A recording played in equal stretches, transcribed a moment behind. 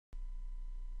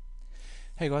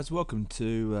Hey guys, welcome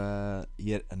to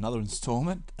yet another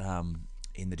installment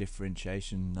in the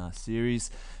differentiation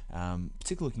series,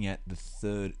 particularly looking at the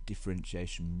third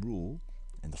differentiation rule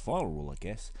and the final rule, I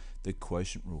guess, the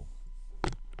quotient rule.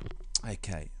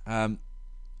 Okay, the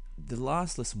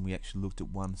last lesson we actually looked at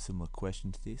one similar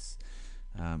question to this,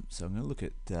 so I'm going to look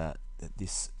at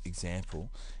this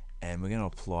example and we're going to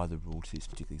apply the rule to this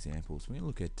particular example. So we're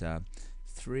going to look at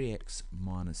 3x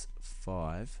minus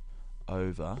 5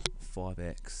 over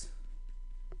 5x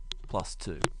plus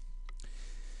 2.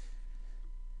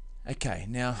 Okay,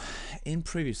 now in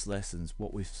previous lessons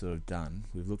what we've sort of done,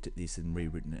 we've looked at this and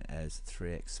rewritten it as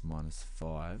 3x minus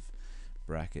 5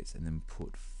 brackets and then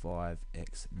put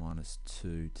 5x minus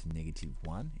 2 to negative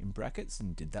 1 in brackets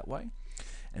and did that way.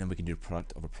 And then we can do a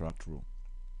product of a product rule.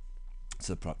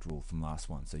 So the product rule from last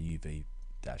one, so uv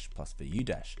dash plus vu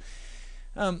dash.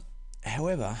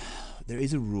 However, there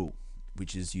is a rule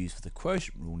which is used for the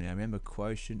quotient rule. Now remember,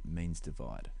 quotient means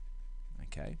divide.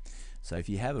 Okay, so if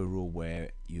you have a rule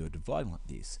where you're dividing like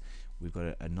this, we've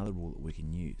got another rule that we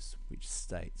can use, which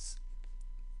states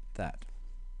that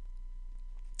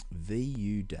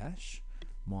vu dash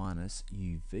minus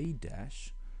uv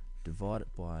dash divided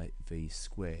by v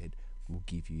squared will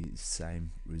give you the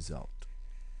same result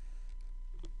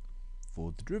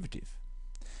for the derivative.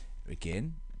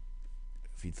 Again,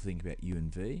 if you think about u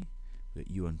and v, we've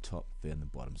got u on top, v on the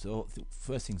bottom. So the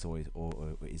first thing is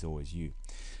always u.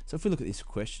 So if we look at this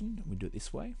question, we do it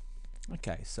this way.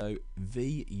 Okay, so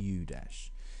vu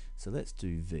dash. So let's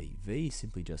do v. V is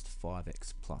simply just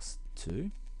 5x plus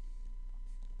 2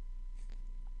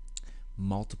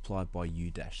 multiplied by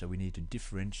u dash. So we need to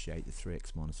differentiate the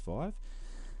 3x minus 5.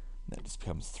 That just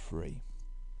becomes 3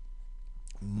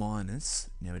 minus,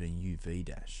 now we're doing uv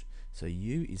dash. So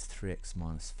u is 3x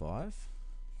minus 5.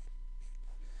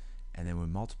 And then we're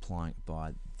multiplying it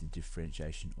by the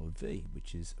differentiation of v,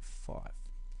 which is 5.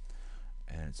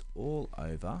 And it's all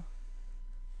over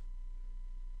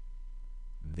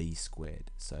v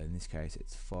squared. So in this case,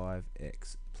 it's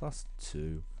 5x plus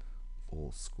 2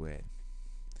 all squared.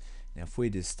 Now if we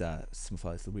just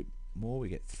simplify this a little bit more, we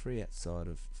get 3 outside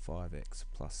of 5x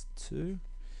plus 2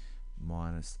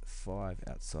 minus 5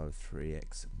 outside of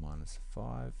 3x minus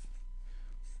 5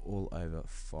 all over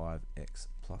 5x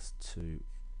plus 2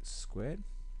 squared.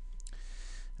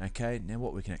 Okay, now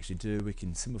what we can actually do, we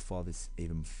can simplify this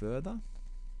even further.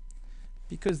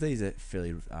 Because these are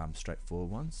fairly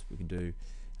straightforward ones, we can do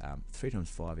 3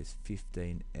 times 5 is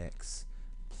 15x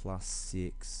plus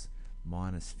 6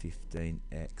 minus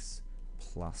 15x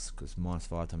plus, because minus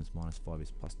 5 times minus 5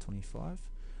 is plus 25,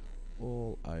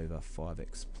 all over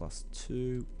 5x plus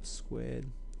 2 squared.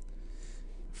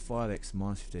 5x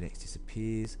minus 15x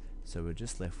disappears, so we're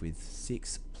just left with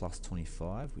 6 plus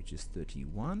 25, which is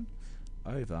 31,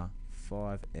 over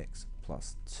 5x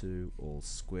plus 2 all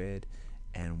squared,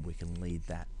 and we can leave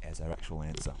that as our actual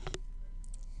answer.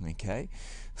 Okay,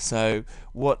 so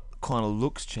what kind of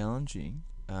looks challenging,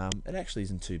 it actually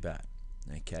isn't too bad.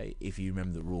 Okay, if you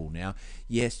remember the rule. Now,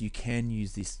 yes, you can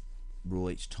use this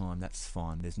rule each time, that's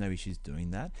fine, there's no issues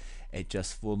doing that. It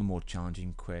just, for the more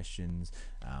challenging questions,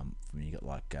 when you got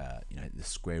like the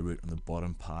square root on the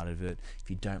bottom part of it, if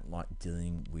you don't like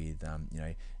dealing with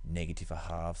negative or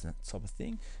halves and that type of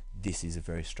thing, this is a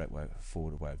very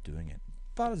straightforward way of doing it.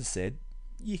 But as I said,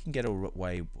 you can get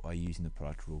away by using the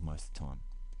product rule most of the time.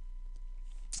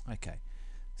 Okay,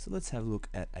 so let's have a look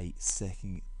at a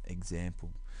second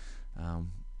example.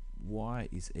 Y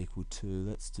is equal to,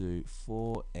 let's do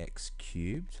 4x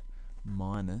cubed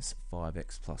minus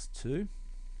 5x plus 2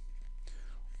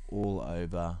 all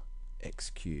over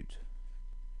x cubed.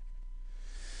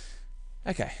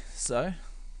 Okay, so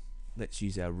let's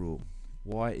use our rule.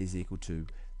 Y is equal to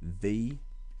vu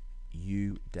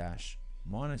dash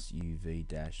minus uv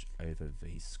dash over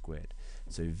v squared.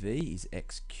 So v is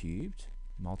x cubed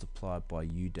multiplied by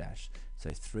u dash. So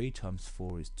 3 times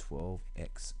 4 is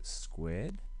 12x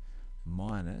squared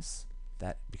minus,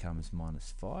 that becomes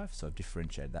minus 5, so I've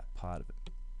differentiated that part of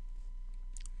it,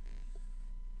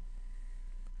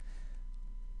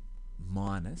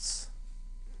 minus,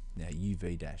 now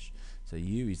uv dash, so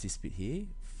u is this bit here,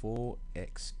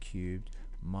 4x cubed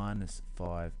minus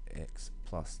 5x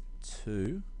plus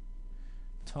 2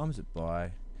 times it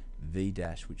by v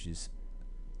dash, which is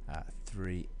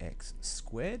 3x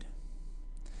squared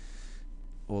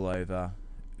all over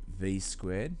v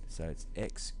squared, so it's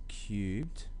x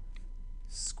cubed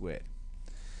squared.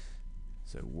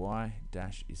 So y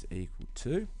dash is equal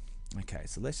to, okay,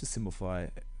 so let's just simplify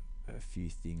a few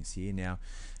things here. Now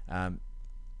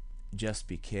just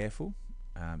be careful,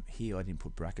 here I didn't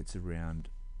put brackets around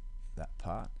that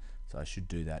part, So I should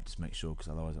do that, just make sure, because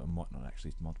otherwise I might not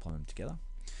actually multiply them together.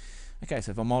 Okay,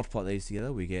 so if I multiply these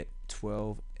together, we get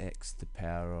 12x to the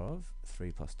power of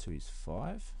 3 plus 2 is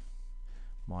 5,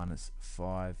 minus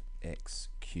 5x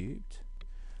cubed,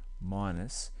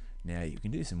 minus, now you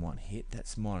can do this in one hit,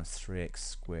 that's minus 3x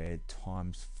squared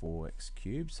times 4x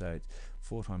cubed, so it's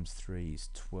 4 times 3 is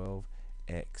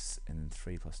 12x, and then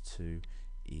 3 plus 2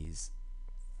 is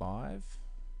 5.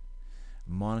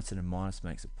 Minus and a minus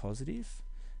makes a positive.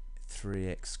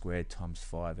 3x squared times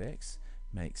 5x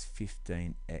makes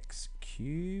 15x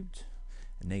cubed.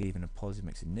 A negative and a positive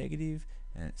makes a negative,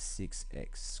 and it's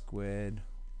 6x squared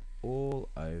all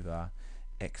over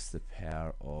x to the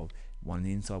power of 1 on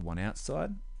the inside, 1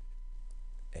 outside,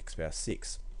 x power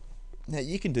 6. Now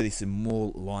you can do this in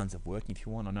more lines of working if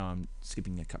you want. I know I'm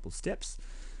skipping a couple of steps.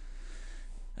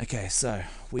 Okay, so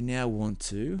we now want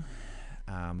to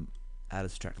add or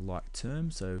subtract like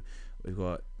terms. So we've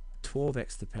got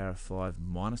 12x to the power of 5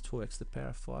 minus 12x to the power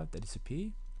of 5, they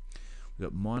disappear. We've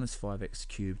got minus 5x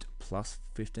cubed plus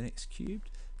 15x cubed,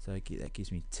 so that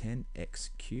gives me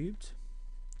 10x cubed.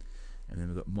 And then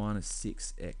we've got minus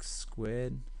 6x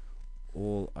squared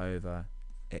all over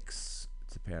x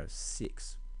to the power of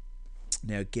 6.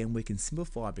 Now again, we can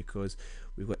simplify because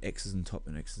we've got x's on top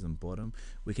and x's on bottom.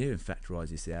 We can even factorize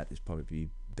this out. There's probably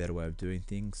a better way of doing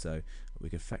things. So we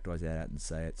can factorize that out and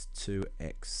say it's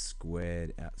 2x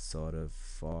squared outside of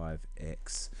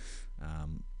 5x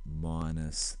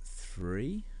minus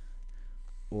 3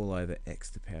 all over x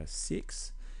to the power of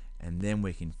 6. And then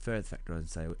we can further factorize and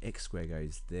say, well, x squared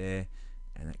goes there,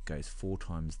 and that goes 4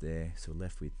 times there. So we're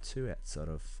left with 2 outside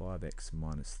of 5x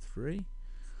minus 3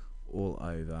 all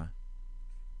over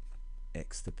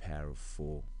x to the power of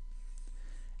 4.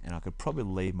 And I could probably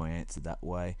leave my answer that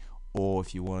way, or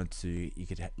if you wanted to, you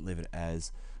could leave it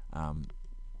as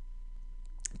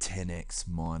 10x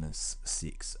minus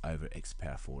 6 over x to the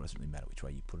power of 4. It doesn't really matter which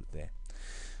way you put it there.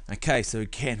 Okay, so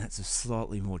again, that's a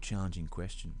slightly more challenging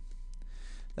question.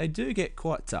 They do get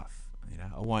quite tough. You know,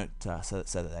 I won't say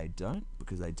that they don't,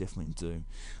 because they definitely do.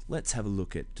 Let's have a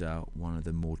look at one of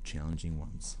the more challenging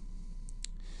ones.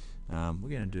 We're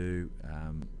going to do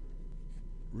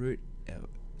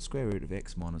square root of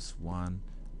x minus 1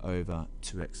 over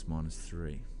 2x minus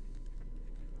 3.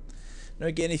 Now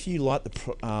again, if you like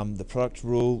the product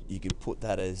rule, you could put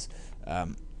that as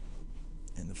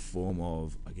in the form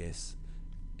of, I guess,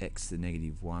 x to the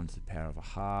negative 1 to the power of a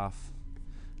half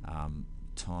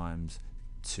times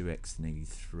 2x to the negative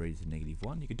 3 to the negative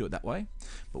 1. You could do it that way,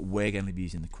 but we're going to be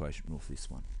using the quotient rule for this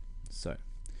one. So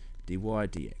dy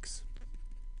dx,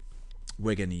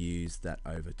 we're going to use that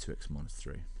over 2x minus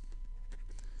 3.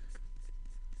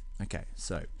 Okay,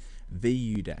 so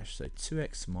vu dash, so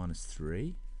 2x minus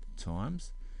 3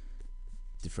 times,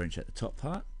 differentiate the top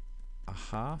part, a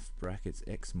half brackets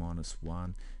x minus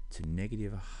 1 to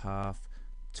negative a half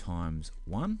times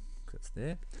 1, because that's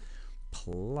there,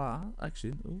 plus,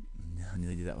 actually, ooh, I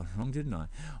nearly did that one wrong, didn't I?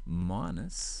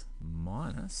 Minus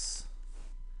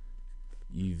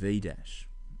uv dash.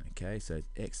 Okay, so it's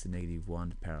x to the negative 1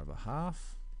 to the power of a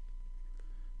half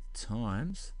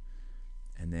times,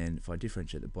 and then if I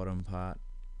differentiate the bottom part,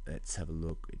 let's have a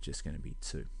look, it's just going to be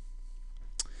 2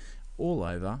 all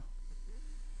over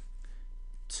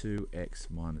 2x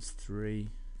minus 3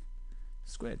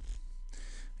 squared.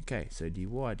 Okay, so dy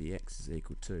dx is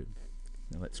equal to,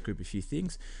 now let's group a few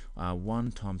things.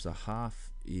 1 times a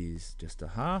half is just a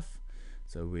half,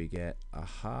 so we get a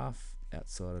half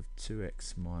outside of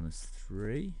 2x minus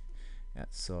 3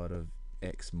 outside of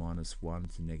x minus 1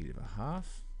 to negative a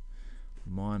half,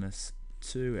 minus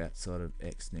 2 outside of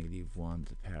x negative 1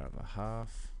 to the power of a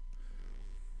half,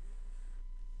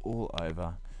 all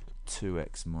over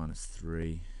 2x minus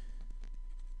 3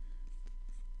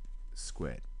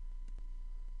 squared.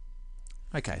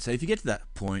 Okay, so if you get to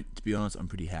that point, to be honest, I'm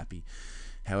pretty happy.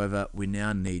 However, we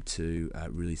now need to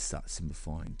really start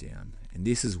simplifying down, and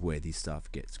this is where this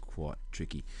stuff gets quite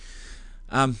tricky.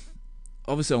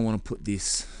 Obviously I want to put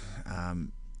this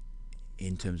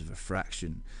in terms of a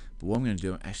fraction, but what I'm going to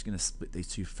do, I'm actually going to split these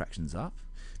two fractions up,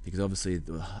 because obviously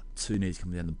the 2 needs to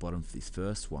come down the bottom for this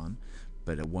first one,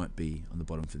 but it won't be on the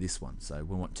bottom for this one, so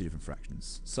we want 2 different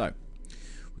fractions. So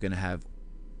we're going to have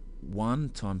 1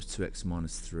 times 2x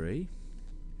minus 3,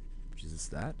 which is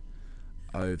that,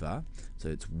 over, so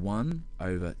it's 1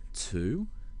 over 2,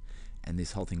 and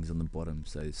this whole thing is on the bottom,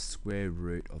 so square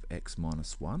root of x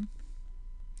minus 1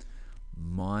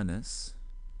 minus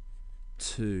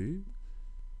 2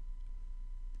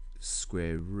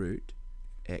 square root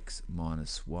x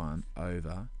minus 1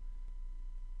 over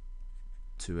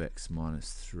 2x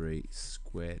minus 3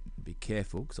 squared. Be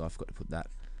careful, because I forgot to put that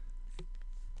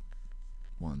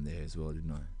 1 there as well,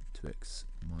 didn't I? 2x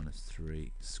minus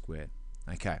 3 squared.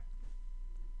 Okay,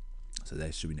 so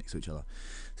they should be next to each other.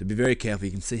 So be very careful.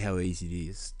 You can see how easy it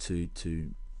is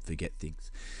to forget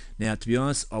things. Now, to be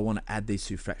honest, I want to add these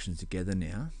two fractions together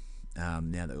now.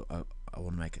 Now that I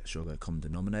want to make sure I've got a common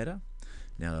denominator.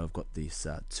 Now that I've got this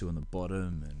 2 on the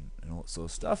bottom and all that sort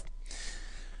of stuff.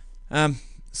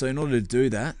 So in order to do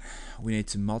that, we need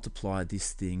to multiply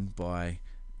this thing by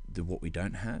what we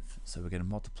don't have. So we're going to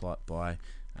multiply it by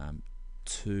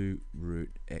 2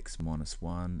 root x minus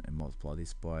 1 and multiply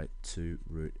this by 2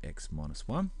 root x minus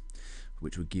 1,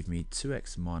 which would give me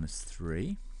 2x minus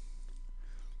 3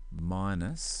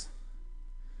 minus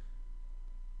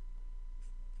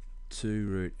 2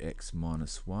 root x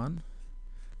minus 1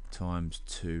 times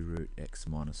 2 root x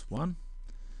minus 1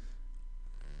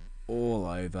 all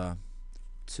over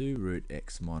 2 root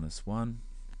x minus 1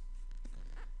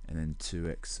 and then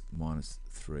 2x minus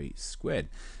 3 squared.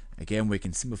 Again, we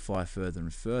can simplify further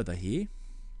and further here.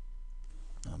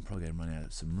 I'm probably going to run out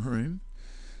of some room.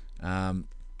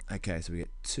 Okay, so we get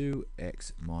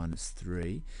 2x minus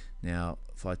 3. Now,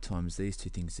 if I times these two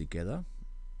things together,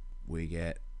 we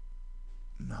get,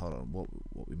 hold on, what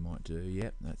we might do,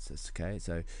 yep, that's okay.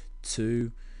 So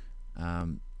 2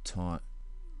 times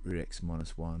root x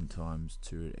minus 1 times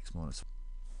 2 root x minus,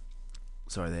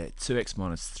 sorry there, 2x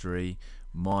minus 3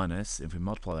 minus, if we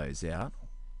multiply those out,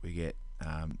 we get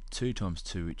 2 times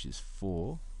 2, which is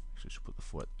 4. Actually, I should put the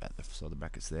 4 at the side of the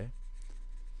brackets there.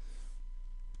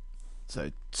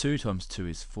 So 2 times 2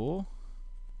 is 4,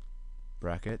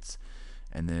 brackets,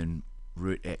 and then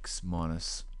root x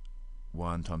minus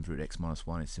 1 times root x minus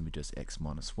 1 is simply just x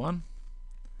minus 1,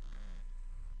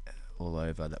 all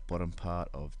over that bottom part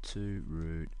of 2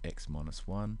 root x minus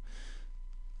 1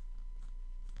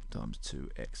 times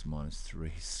 2x minus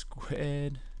 3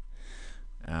 squared.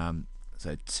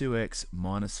 So 2x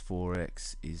minus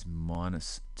 4x is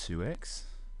minus 2x,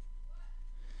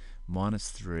 minus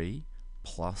 3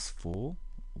 plus 4,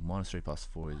 minus 3 plus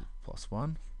 4 is plus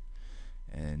 1,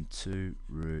 and 2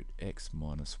 root x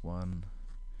minus 1,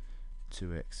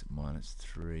 2x minus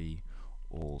 3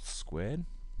 all squared.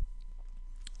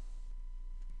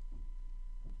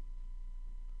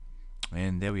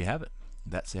 And there we have it.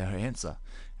 That's our answer,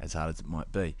 as hard as it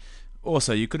might be.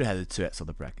 Also, you could have had the 2 outside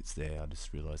the brackets there. I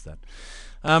just realised that.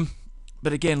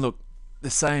 But again, look, the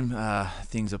same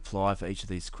things apply for each of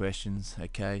these questions.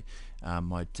 Okay,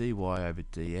 my dy over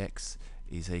dx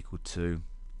is equal to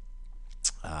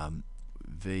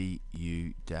vu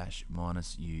dash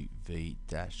minus uv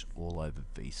dash all over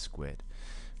v squared.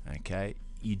 Okay,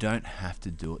 you don't have to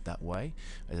do it that way.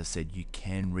 As I said, you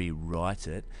can rewrite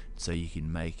it so you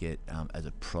can make it as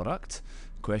a product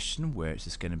question where it's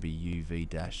just going to be uv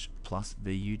dash plus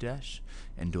vu dash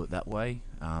and do it that way.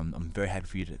 I'm very happy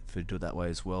for you to do it that way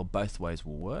as well. Both ways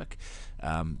will work,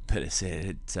 but as I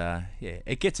said,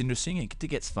 it gets interesting, it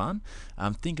gets fun.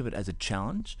 Think of it as a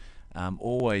challenge.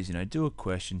 Always, do a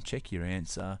question, check your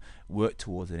answer, work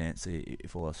towards an answer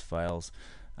if all else fails.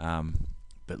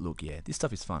 But look, yeah, this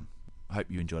stuff is fun. I hope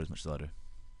you enjoyed as much as I do.